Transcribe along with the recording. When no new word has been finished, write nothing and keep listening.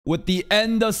With the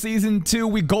end of Season 2,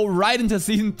 we go right into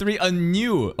Season 3. A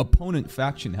new opponent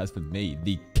faction has been made.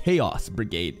 The Chaos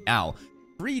Brigade. Now,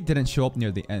 Freed didn't show up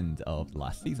near the end of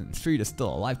last season. Freed is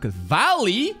still alive because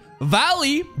Valley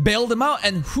bailed him out.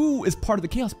 And who is part of the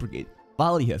Chaos Brigade?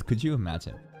 Valley is. Could you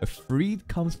imagine? If Freed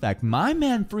comes back, my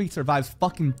man Freed survives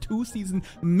fucking 2 seasons,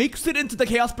 makes it into the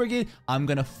Chaos Brigade, I'm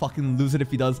gonna fucking lose it if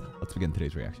he does. Let's begin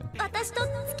today's reaction.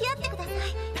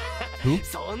 Who? Who?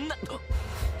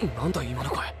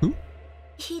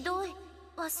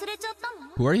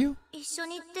 Who are you?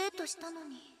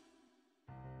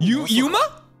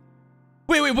 Yuma?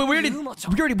 Wait, we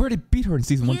already beat her in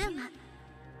season 1.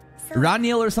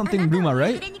 Raniel or something, Ruma,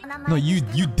 right? No,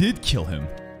 you did kill him.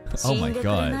 Oh my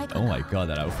god,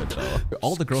 that outfit though.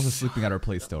 All the girls are sleeping at our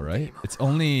place though, right? It's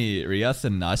only Rias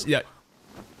and Nash. Yeah.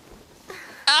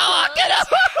 Oh, get up!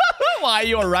 Why are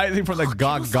you arising from the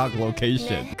Gog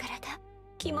location?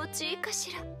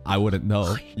 I wouldn't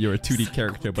know. You're a 2D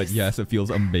character, but yes, it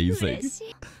feels amazing.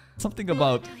 Something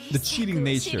about the cheating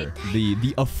nature,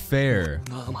 the affair.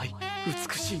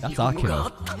 That's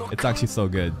Akira. It's actually so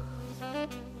good.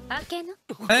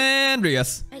 And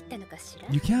Rias.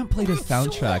 You can't play the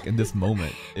soundtrack in this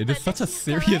moment. It is such a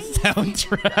serious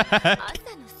soundtrack.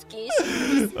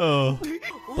 Oh.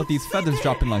 But these feathers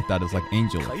dropping like that is like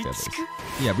angel feathers.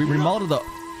 Yeah, we remodeled the...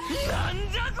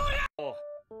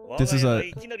 This is a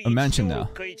mansion now.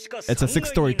 It's a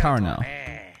 6-story tower now.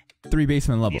 3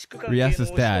 basement level.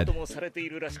 Rias' dad.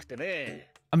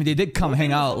 I mean, they did come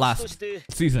hang out last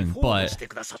season, but...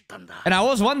 And I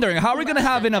was wondering, how are we gonna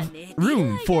have enough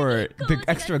room for the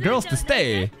extra girls to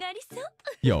stay?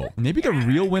 Yo, maybe the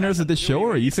real winners of this show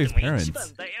are Issei's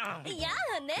parents.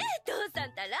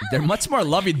 They're much more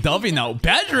lovey-dovey now.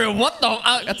 Bedroom? What the...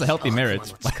 that's a healthy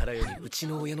marriage.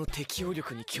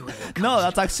 No,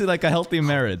 that's actually like a healthy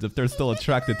marriage if they're still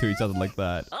attracted to each other like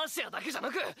that.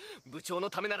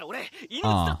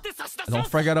 Don't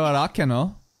forget about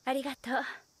Akeno.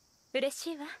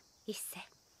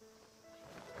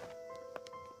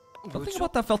 Something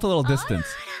about that felt a little distant.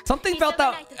 Something felt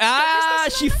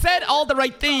that... she said all the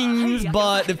right things,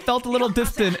 but it felt a little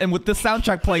distant. And with this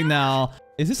soundtrack playing now...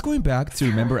 Is this going back to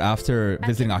remember after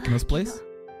visiting Akino's place?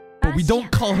 But we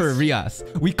don't call her Rias.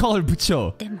 We call her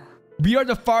Bucho. We are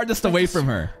the farthest away from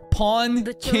her. Pawn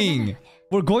King.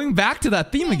 We're going back to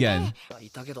that theme again.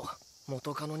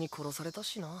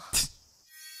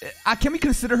 Can we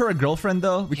consider her a girlfriend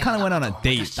though? We kind of went on a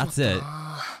date. That's it.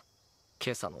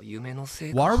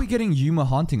 Why are we getting Yuma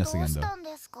haunting us again though?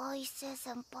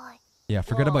 Yeah,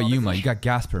 forget about Yuma. You got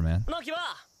Gasper, man.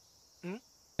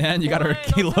 And you got our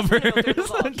key lovers.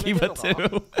 Kiba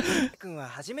too.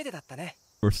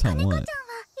 First time what?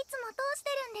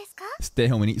 Stay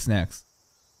home and eat snacks.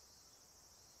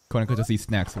 Koneko just eats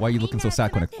snacks. Why are you looking so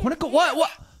sad, Koneko? Koneko, what?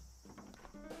 What?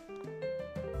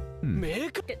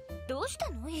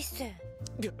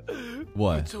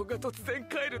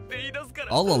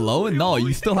 All alone? No,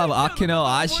 you still have Akino,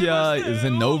 Asha,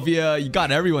 Zenobia. You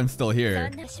got everyone still here.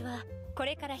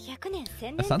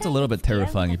 That sounds a little bit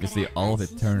terrifying if you see all of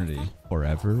eternity.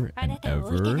 Forever and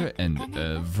ever and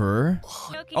ever.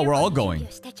 Oh, we're all going.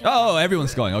 Oh,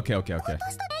 everyone's going. Okay.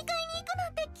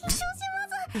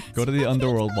 Go to the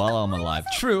underworld while I'm alive.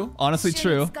 True. Honestly,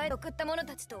 true.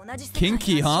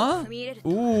 Kinky, huh?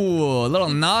 Ooh, a little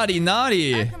naughty.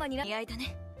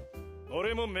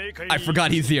 I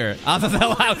forgot he's here.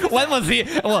 When was he?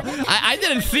 Well, I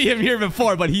didn't see him here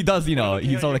before, but he does, you know,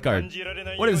 he's on the card.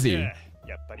 What is he?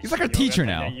 He's like our teacher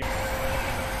now.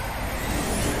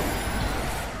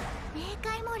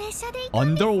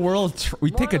 Underworld,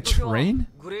 we take a train?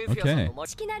 Okay.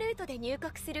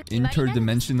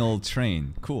 Interdimensional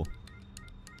train. Cool.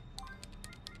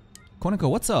 Koneko,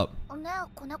 what's up?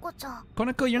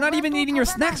 Koneko, you're not even eating your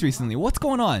snacks recently. What's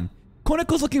going on?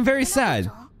 Koneko's looking very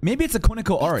sad. Maybe it's a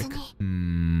Koneko arc.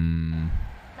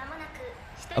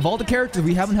 Of all the characters,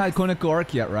 we haven't had Koneko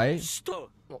arc yet, right?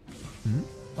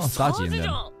 Oh, Saji and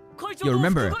them. Yo,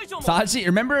 remember Saji?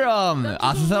 Remember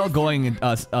Azazel going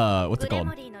what's it called?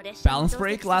 Balance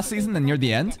break last season and near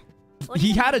the end?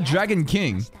 He had a Dragon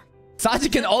King.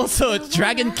 Saji can also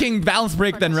Dragon King balance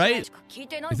break then, right?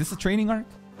 Is this a training arc?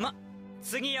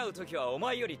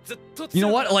 You know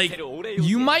what? Like,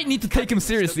 you might need to take him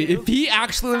seriously. If he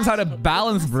actually learns how to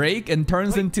balance break and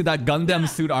turns into that Gundam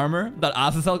suit armor that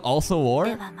Azazel also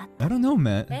wore, I don't know,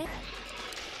 man.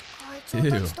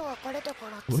 Ew.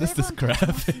 What is this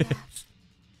graphic?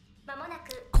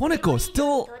 Koneko,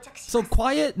 still so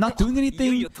quiet, not doing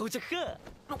anything?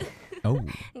 Oh.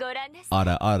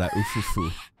 Ara,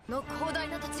 ufufu.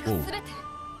 Oh.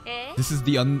 This is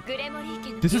the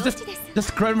This is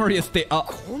just Gremory estate.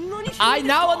 I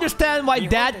now understand why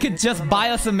Dad could just buy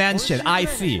us a mansion. I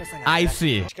see.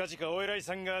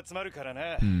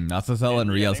 Azazel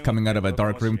and Rios coming out of a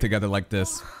dark room together like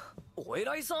this.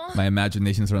 My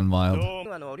imaginations run wild.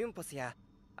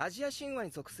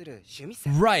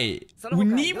 Right. We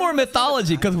need more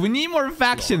mythology because we need more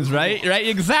factions, right? Right?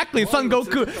 Exactly. Son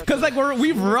Goku. Because like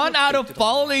we've run out of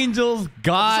fallen angels,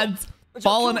 gods,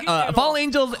 fallen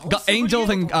angels, angels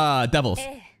and devils.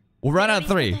 We'll run out of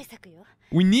 3.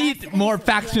 We need more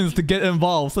factions to get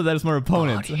involved so there's more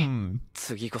opponents. And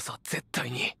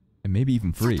maybe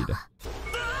even freed.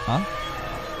 Huh?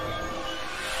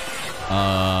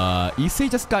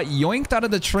 Issei just got yoinked out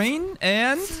of the train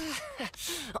and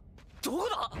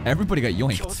everybody got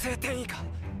yoinked.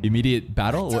 Immediate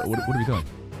battle? What are we doing?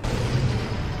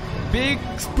 Big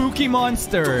spooky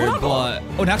monster, but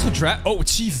an actual oh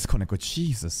Jesus, Koneko,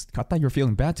 Jesus. I thought you were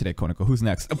feeling bad today, Koneko. Who's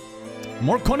next?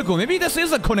 More Koneko. Maybe this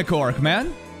is a Koneko arc,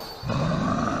 man.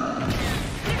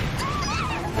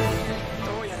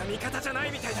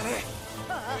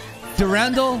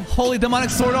 Durandal, holy demonic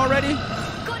sword already.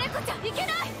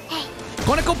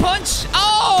 Koneko punch!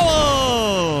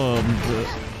 Oh!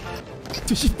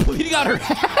 Dude, she's bleeding out her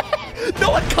head.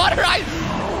 No one caught her eye.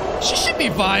 She should be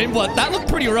fine, but that looked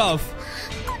pretty rough.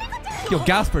 Yo,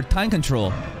 Gasper, time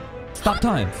control. Stop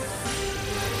time.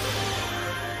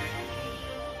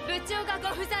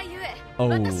 Oh,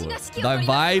 the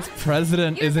vice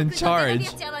president is in charge.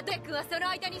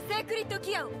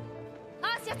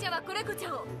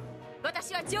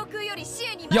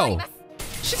 Yo,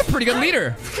 she's a pretty good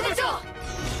leader.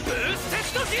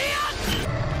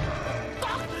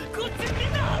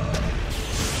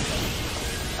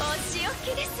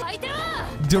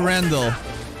 Durandal.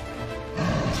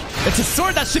 It's a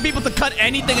sword that should be able to cut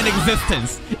anything in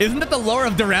existence. Isn't that the lore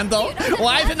of Durandal?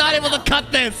 Why is it not able to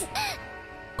cut this?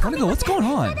 Koneko, what's going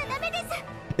on?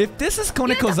 If this is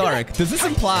Koneko's arc, does this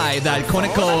imply that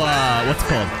Koneko, what's it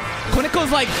called?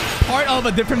 Koneko's like part of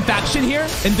a different faction here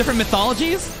in different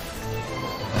mythologies?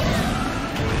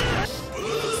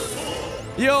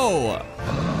 Yo,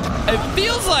 it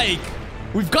feels like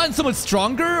we've gotten so much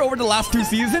stronger over the last 2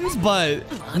 seasons, but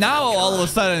now all of a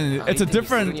sudden it's a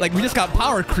different, like we just got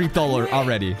power creeped all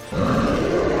already.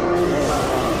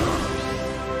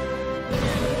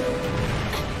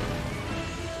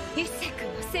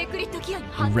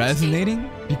 Resonating?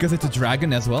 Because it's a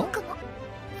dragon as well?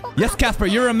 Yes, Casper,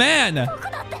 you're a man!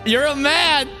 You're a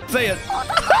man! Say it.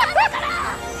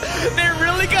 They're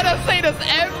really gonna say this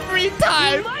every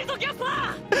time!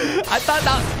 I thought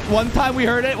that one time we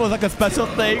heard it was like a special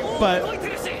thing, but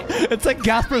it's like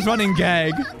Gasper's running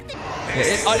gag.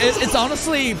 It's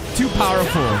honestly too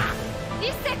powerful.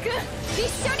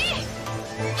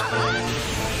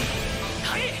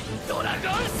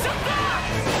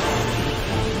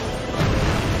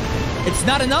 It's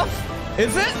not enough?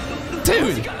 Is it?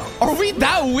 Dude, are we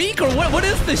that weak or what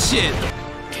is this shit?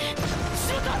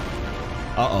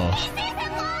 Uh-oh.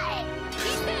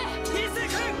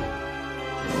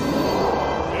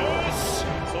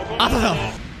 I don't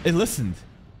know. It listened. Is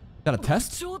that a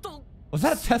test? Was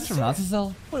that a test from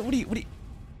Azazel? What do you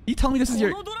tell me this is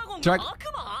your drag?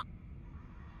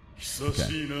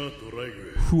 Okay.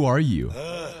 Who are you?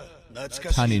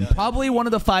 Tanin, probably one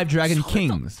of the 5 dragon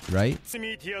kings, right?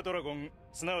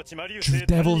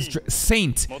 Devil's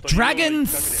saint, dragon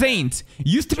saint,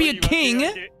 used to be a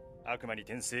king.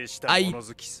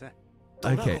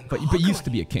 Okay, but used to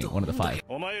be a king, one of the 5.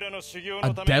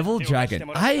 A devil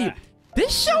dragon.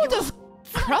 This show just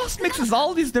cross mixes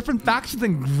all these different factions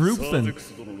and groups, and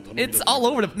it's all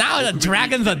over the. Now the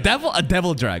dragon's a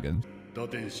devil dragon.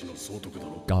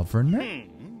 Governor?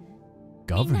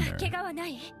 Governor.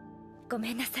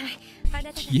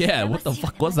 Yeah, what the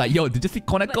fuck was that? Yo, did you see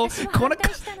Koneko?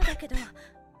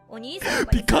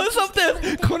 Because of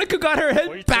this, Koneko got her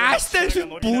head bashed and she's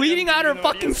bleeding out her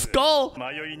fucking skull.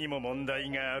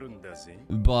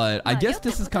 But I guess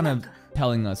this is kind of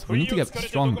telling us we need to get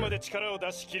stronger.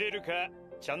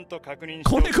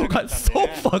 Koneko got so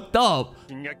fucked up.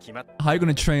 How are you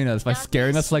gonna train us? By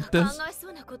scaring us like this?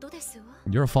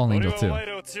 You're a fallen angel too.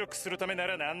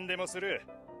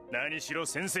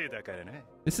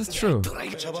 This is true.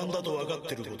 Drag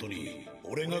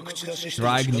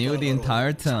knew the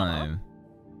entire time.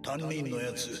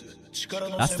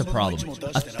 That's the problem.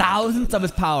 1,000th of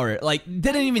his power. Like,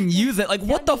 didn't even use it. Like,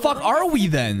 what the fuck are we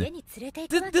then?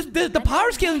 The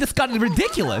power scaling just got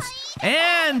ridiculous.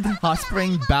 And hot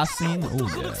spring basin. Oh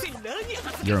yeah.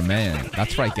 You're a man.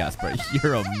 That's right, Gasper.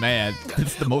 You're a man.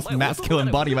 It's the most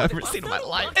masculine body I've ever seen in my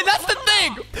life. And that's the thing.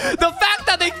 thing. The fact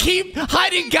that they keep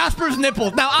hiding Gasper's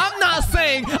nipples. Now, I'm not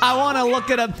saying I want to look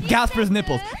at Gasper's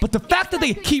nipples, but the fact that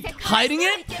they keep hiding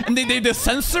it and they just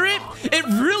censor it, it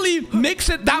really makes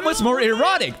it that much more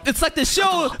erotic. It's like the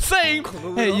show saying,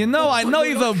 hey, you know, I know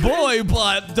he's a boy,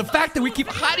 but the fact that we keep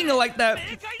hiding it like that,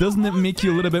 doesn't it make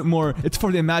you a little bit more, it's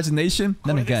for the imagination?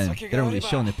 Then again, they don't really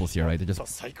show nipples here, right? They're just,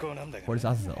 where's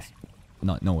Azazel's?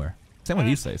 No, nowhere. Same with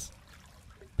these face.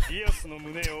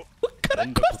 What kind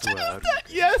of question is that?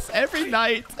 Yes, every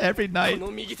night. Every night.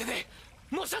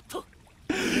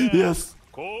 Yes.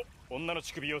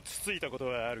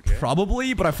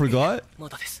 Probably, but I forgot.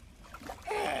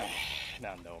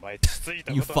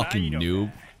 You fucking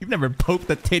noob. You've never poked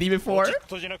a titty before?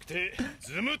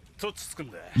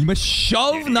 You must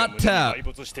shove, not tap.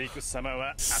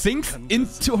 Sinks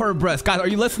into her breast. Guys, are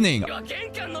you listening?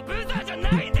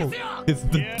 It's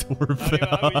the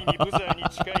doorbell.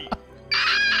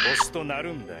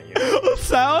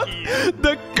 Sound?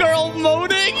 The girl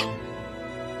moaning?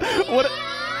 What?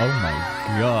 Oh my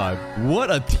god.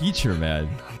 What a teacher, man.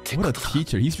 What a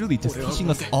teacher. He's really just teaching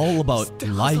us all about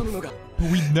life. But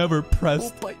we never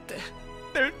pressed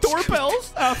their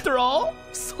doorbells, after all.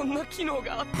 Yes,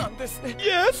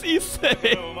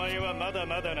 Issei.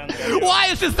 Why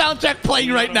is this soundtrack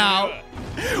playing right now?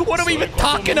 What are we even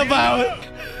talking about?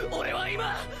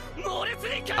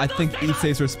 I think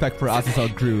Issei's respect for Azazel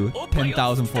grew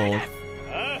 10,000-fold.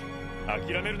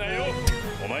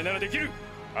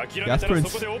 Gasper,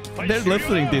 they're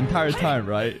listening the entire time,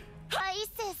 right?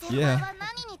 Yeah.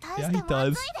 Yeah, he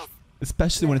does.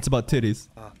 Especially when it's about titties.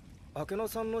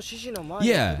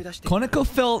 Yeah, Koneko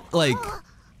felt like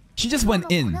she just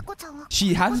went in.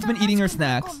 She hasn't been eating her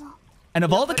snacks. And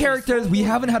of all the characters, we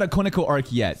haven't had a Koneko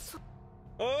arc yet.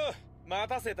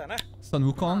 Sun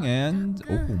Wukong and...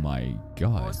 Oh my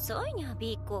god.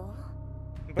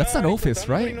 That's not Ophis,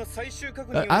 right?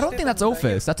 I don't think that's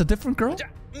Ophis. That's a different girl?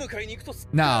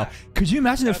 Now, could you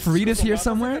imagine if Freed is here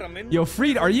somewhere? Yo,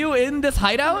 Freed, are you in this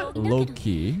hideout?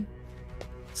 Loki.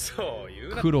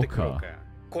 Kuroka.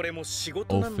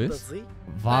 Ophis.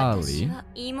 Vali.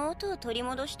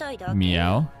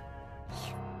 Meow.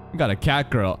 We got a cat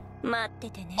girl.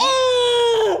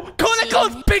 Oh!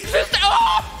 Koneko's big sister!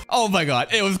 Oh my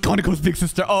god, it was Koneko's big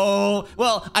sister. Oh,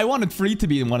 well, I wanted Free to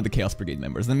be one of the Chaos Brigade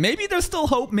members. And maybe there's still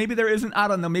hope, maybe there isn't. I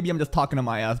don't know, maybe I'm just talking to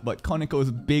my ass. But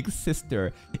Koneko's big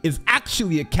sister is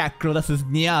actually a cat girl that says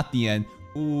Nya at the end.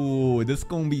 Ooh, this is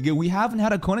gonna be good. We haven't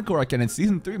had a Koneko arc yet in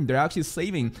season 3. They're actually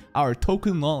saving our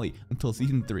token lolly until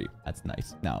season 3. That's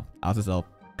nice. Now, Azazel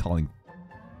calling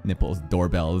nipples,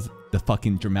 doorbells, the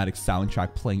fucking dramatic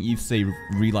soundtrack playing, Issei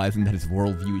realizing that his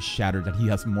worldview is shattered, that he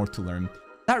has more to learn.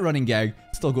 That running gag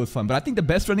still goes fun, but I think the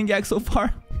best running gag so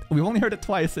far, we've only heard it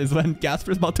twice, is when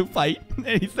Gasper's about to fight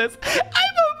and he says, I'm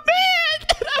a man!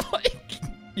 And I'm like,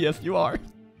 yes, you are.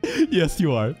 Yes,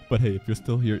 you are. But hey, if you're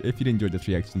still here, if you enjoyed this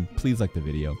reaction, please like the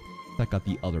video. Check out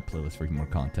the other playlist for more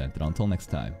content. And until next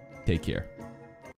time, take care.